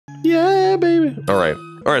Yeah, baby. All right.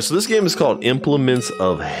 All right, so this game is called Implements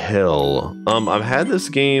of Hell. I've had this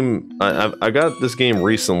game. I got this game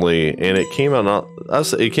recently, and it came out.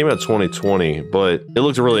 It came out 2020, but it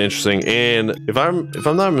looked really interesting. And if I'm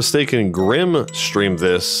not mistaken, Grim streamed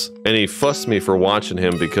this, and he fussed me for watching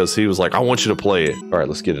him because he was like, "I want you to play it." All right,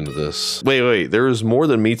 let's get into this. Wait. There is more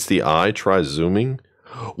than meets the eye. Try zooming.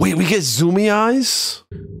 Wait, we get zoomy eyes.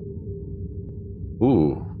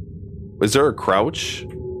 Ooh, is there a crouch?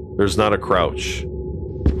 There's not a crouch.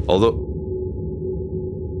 Although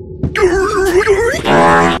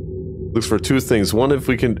looks for two things. One, if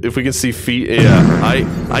we can see feet. Yeah,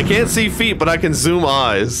 I can't see feet, but I can zoom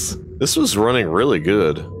eyes. This was running really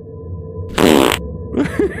good.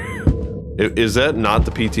 Is that not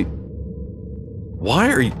the PT?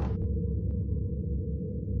 Why are you?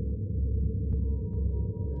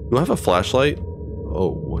 Do I have a flashlight?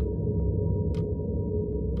 Oh, what?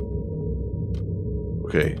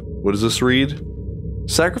 Okay, what does this read?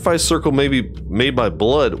 Sacrifice circle may be made by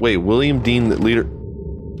blood. Wait, William Dean, the leader.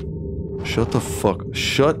 Shut the fuck.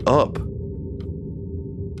 Shut up.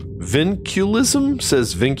 Vinculism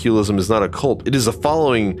says vinculism is not a cult. It is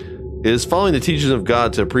following the teachings of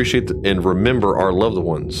God to appreciate and remember our loved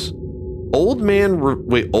ones. Old man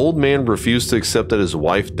refused to accept that his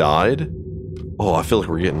wife died. Oh, I feel like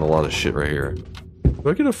we're getting a lot of shit right here. Do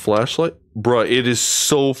I get a flashlight? Bruh, it is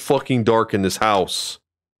so fucking dark in this house.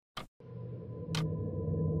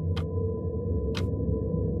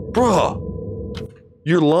 Bruh,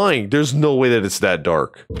 you're lying. There's no way that it's that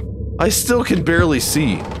dark. I still can barely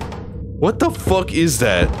see. What the fuck is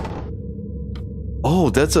that? Oh,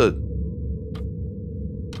 that's a...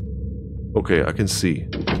 Okay, I can see.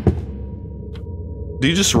 Do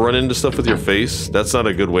you just run into stuff with your face? That's not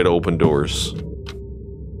a good way to open doors.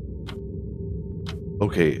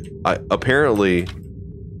 Okay, apparently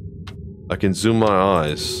I can zoom my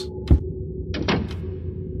eyes.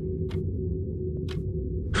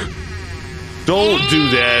 Don't do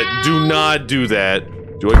that. Do not do that.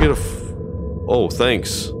 Do I get a oh,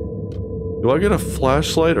 thanks. Do I get a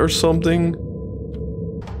flashlight or something?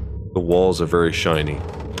 The walls are very shiny.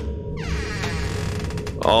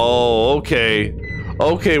 Oh, okay.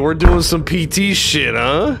 Okay, we're doing some PT shit,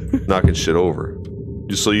 huh? Knocking shit over.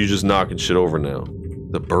 So you just knocking shit over now.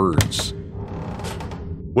 The birds.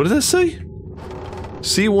 What did that say?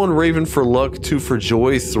 C1 raven for luck, 2 for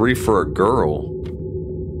joy, 3 for a girl.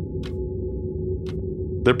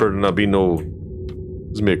 There better not be no...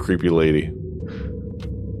 This is me a creepy lady.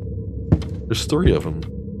 There's 3 of them.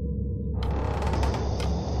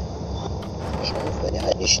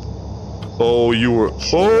 Oh, you were...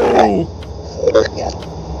 Oh!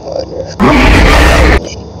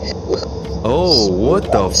 Oh, what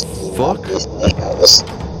the fuck?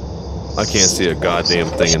 I can't see a goddamn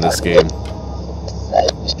thing in this game.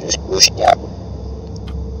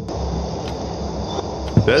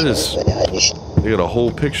 That is... They got a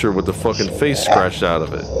whole picture with the fucking face scratched out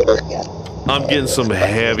of it. I'm getting some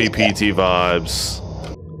heavy PT vibes.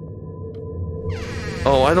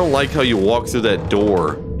 Oh, I don't like how you walk through that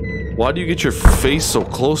door. Why do you get your face so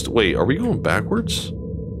close to... Wait, are we going backwards?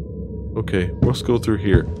 Okay, let's go through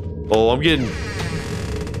here. Oh, I'm getting...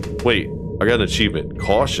 Wait, I got an achievement.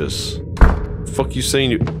 Cautious. Fuck you saying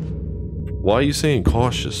you... Why are you saying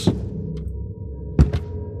cautious?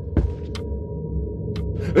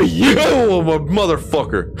 Yo, I'm a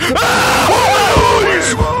motherfucker!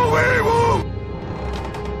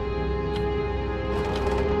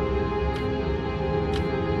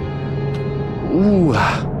 Ooh.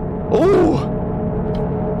 Oh!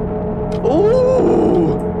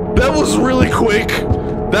 Oh! That was really quick!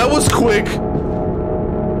 That was quick!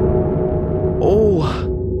 Oh!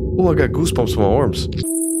 Oh, I got goosebumps in my arms.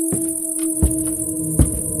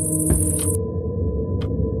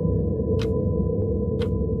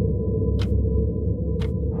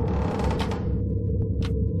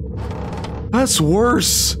 That's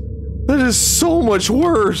worse! That is so much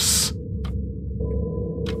worse!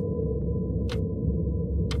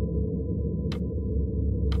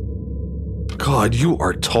 God, you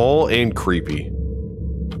are tall and creepy.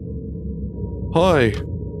 Hi.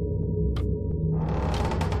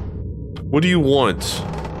 What do you want?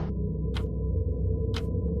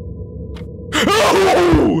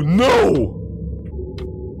 Oh, no!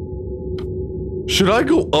 Should I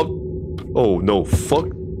go up? Oh, no,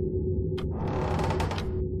 fuck.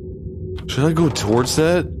 Should I go towards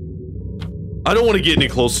that? I don't want to get any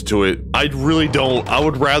closer to it. I really don't. I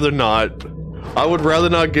would rather not. I would rather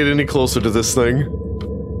not get any closer to this thing.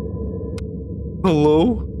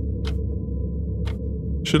 Hello?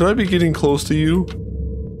 Should I be getting close to you?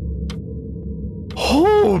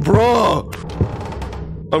 Oh, bruh!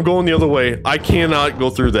 I'm going the other way. I cannot go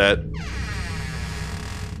through that.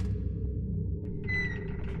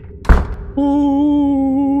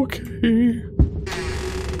 Okay.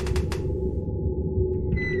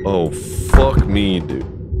 Oh, fuck me,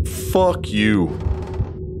 dude. Fuck you.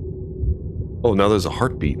 Oh, now there's a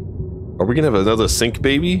heartbeat. Are we gonna have another sync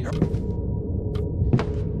baby?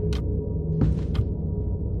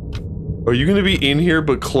 Are you gonna be in here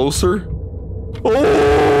but closer?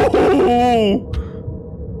 Oh!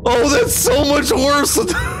 Oh, that's so much worse!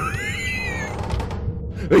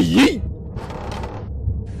 Yeet!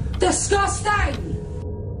 Disgusting!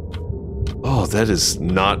 Oh, that is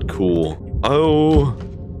not cool. Oh,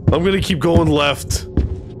 I'm gonna keep going left.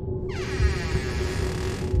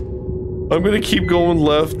 I'm gonna keep going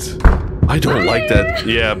left. I don't like that.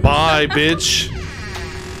 Yeah, bye, bitch.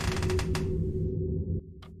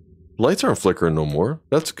 Lights aren't flickering no more.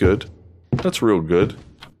 That's good. That's real good.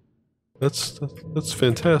 That's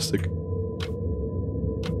fantastic.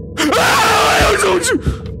 Ah, don't you?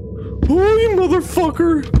 Oh, you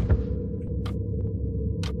motherfucker!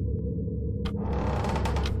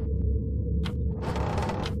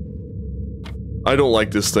 I don't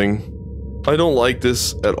like this thing. I don't like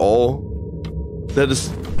this at all. That is.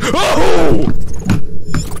 Oh!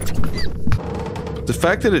 The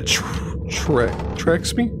fact that it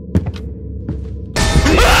tracks me.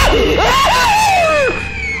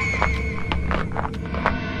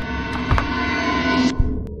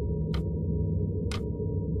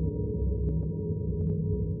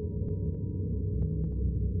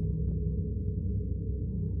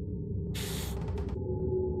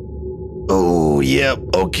 Oh, yep,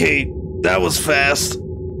 okay. That was fast.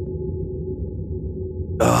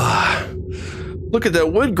 Look at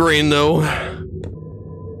that wood grain, though.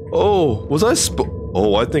 Oh, was I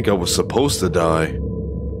oh, I think I was supposed to die.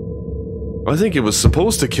 I think it was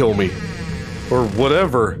supposed to kill me. Or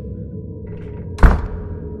whatever.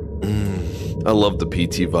 I love the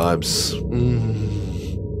PT vibes.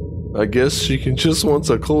 I guess she can just wants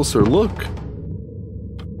a closer look.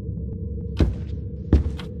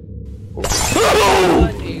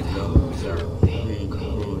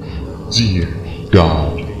 Dear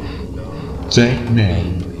God, take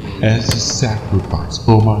me as a sacrifice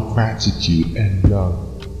for my gratitude and love,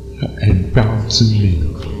 and bound to me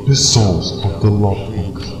the souls of the loved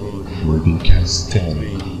ones, where they can stand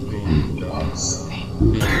with us.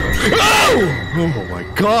 Oh my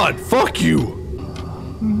God! Fuck you!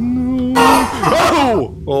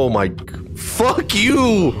 Oh! Oh my! Fuck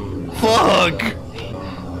you! Fuck!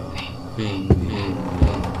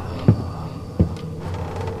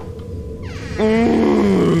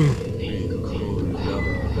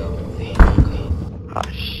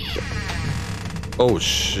 Oh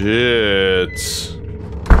shit.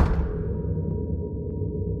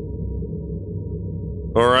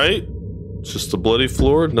 Alright. Just a bloody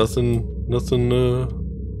floor, nothing wrong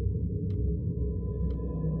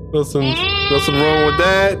with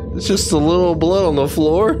that. It's just a little blood on the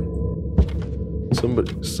floor.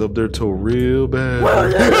 Somebody stubbed their toe real bad.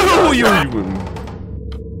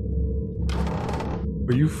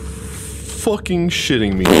 Are you fucking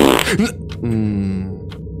shitting me?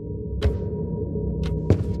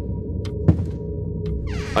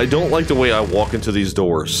 I don't like the way I walk into these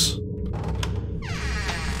doors.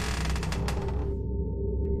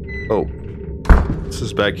 Oh. This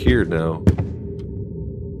is back here now.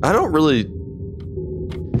 I don't really...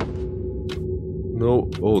 No.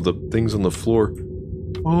 Oh, the things on the floor.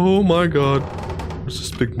 Oh my God. Where's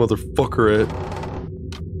this big motherfucker at?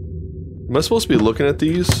 Am I supposed to be looking at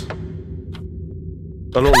these?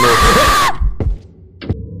 I don't know.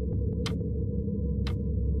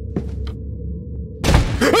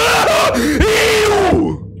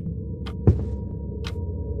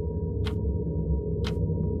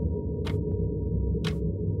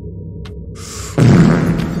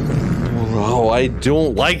 Oh, I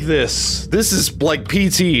don't like this. This is like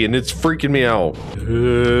PT and it's freaking me out.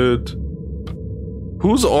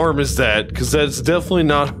 Whose arm is that? Because that's definitely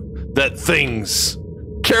not that thing's.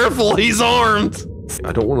 Careful, he's armed!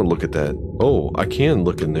 I don't want to look at that. Oh, I can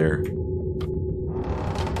look in there.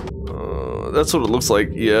 That's what it looks like.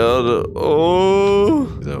 Yeah. Oh.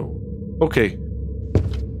 No. Okay.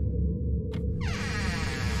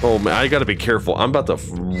 Oh man, I gotta be careful. I'm about to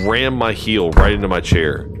ram my heel right into my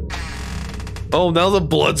chair. Oh, now the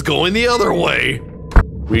blood's going the other way.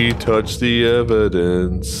 We touch the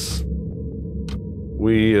evidence.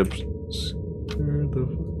 We obscure the...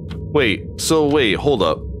 Wait, so wait, hold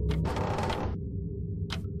up.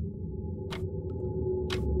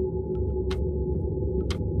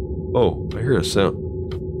 Oh, I hear a sound.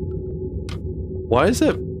 Why is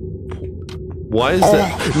that? Why is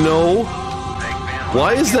that? No.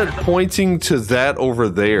 Why is that pointing to that over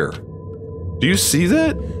there? Do you see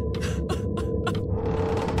that?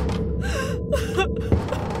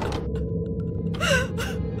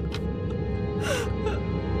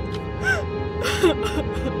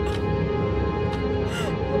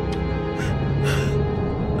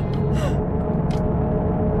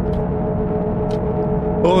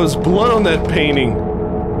 Oh, there's blood on that painting.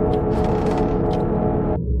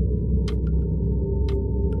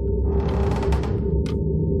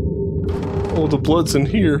 Oh, the blood's in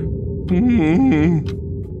here.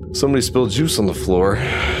 Somebody spilled juice on the floor.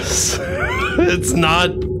 It's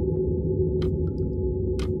not.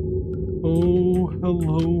 Oh,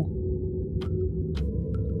 hello.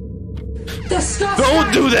 Disgusting.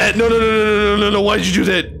 Don't do that! No, no, no, no, no, no, no, why'd you do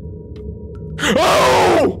that?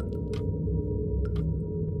 Oh!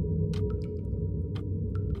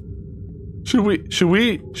 Should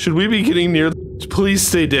we be getting near? Please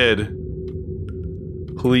stay dead.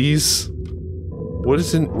 Please. What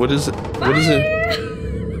is in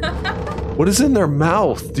their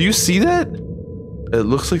mouth? Do you see that? It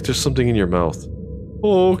looks like there's something in your mouth.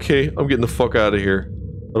 Oh, okay. I'm getting the fuck out of here.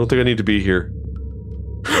 I don't think I need to be here.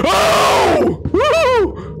 Oh! Woo!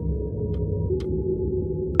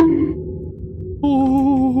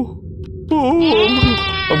 Oh!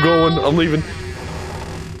 Oh! I'm going. I'm leaving.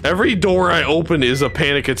 Every door I open is a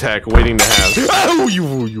panic attack waiting to happen. Oh,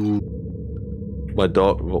 you. My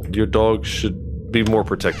dog. Well, your dog should be more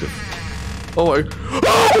protective. Oh,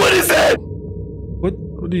 what is that?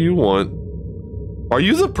 What do you want? Are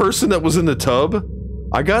you the person that was in the tub?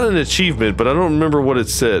 I got an achievement, but I don't remember what it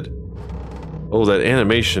said. Oh, that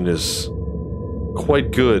animation is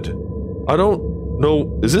quite good. I don't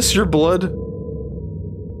know. Is this your blood?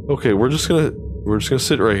 Okay, we're just gonna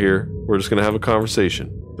sit right here. We're just gonna have a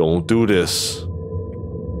conversation. Don't do this.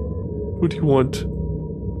 What do you want?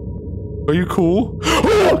 Are you cool?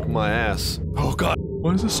 Oh, my ass. Oh god.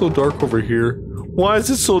 Why is it so dark over here? Why is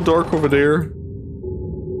it so dark over there?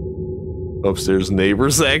 Upstairs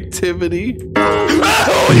neighbors activity.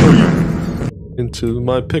 Into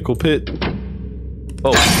my pickle pit.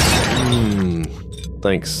 Oh.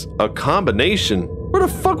 Thanks. A combination? Where the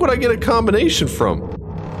fuck would I get a combination from?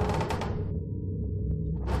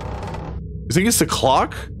 You think it's the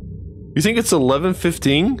clock? You think it's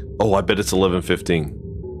 11:15? Oh, I bet it's 11:15.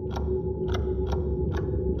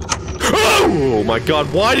 Oh my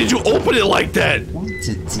god, why did you open it like that?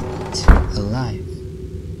 Wanted to eat alive.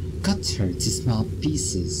 Cut her to small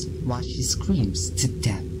pieces while she screams to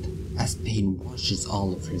death as pain washes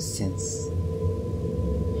all of her sins.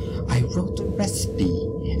 I wrote a recipe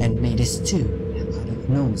and made a stew out of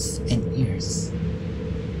nose and ears.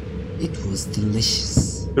 It was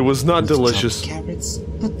delicious. It was not With delicious. chopped carrots,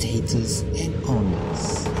 potatoes, and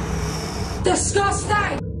onions.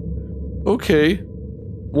 Disgusting! Okay.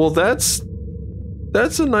 Well, that's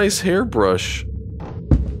a nice hairbrush.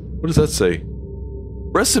 What does that say?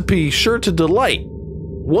 Recipe sure to delight.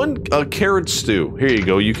 One carrot stew. Here you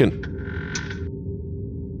go. You can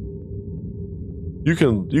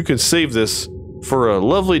save this for a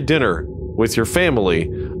lovely dinner with your family.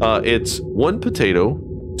 It's 1 potato,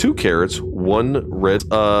 2 carrots, 1 red,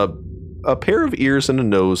 a pair of ears and a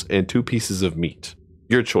nose, and 2 pieces of meat.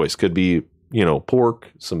 Your choice could be, you know,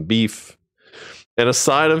 pork, some beef, and a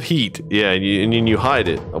side of heat. Yeah, and then you hide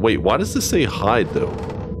it. Wait, why does this say hide though?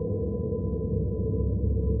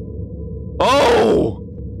 Oh!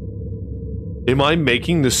 Am I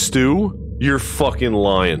making the stew? You're fucking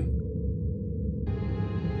lying.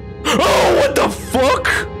 Oh, what the fuck?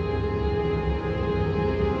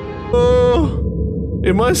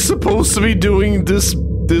 Am I supposed to be doing this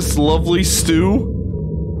lovely stew?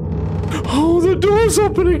 Oh, the door's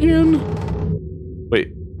open again.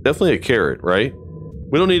 Wait, definitely a carrot, right?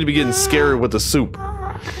 We don't need to be getting scared with the soup.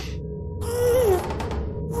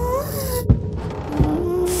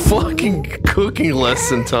 Fucking cooking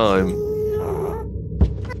lesson time.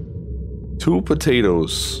 2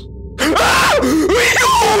 potatoes. Ah!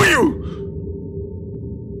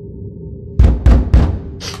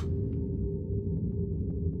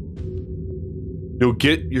 You'll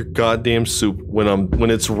get your goddamn soup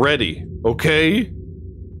when it's ready, okay?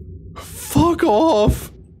 Fuck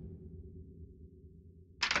off.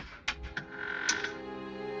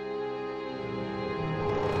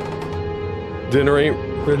 Dinner ain't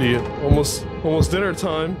ready yet. Almost dinner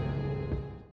time.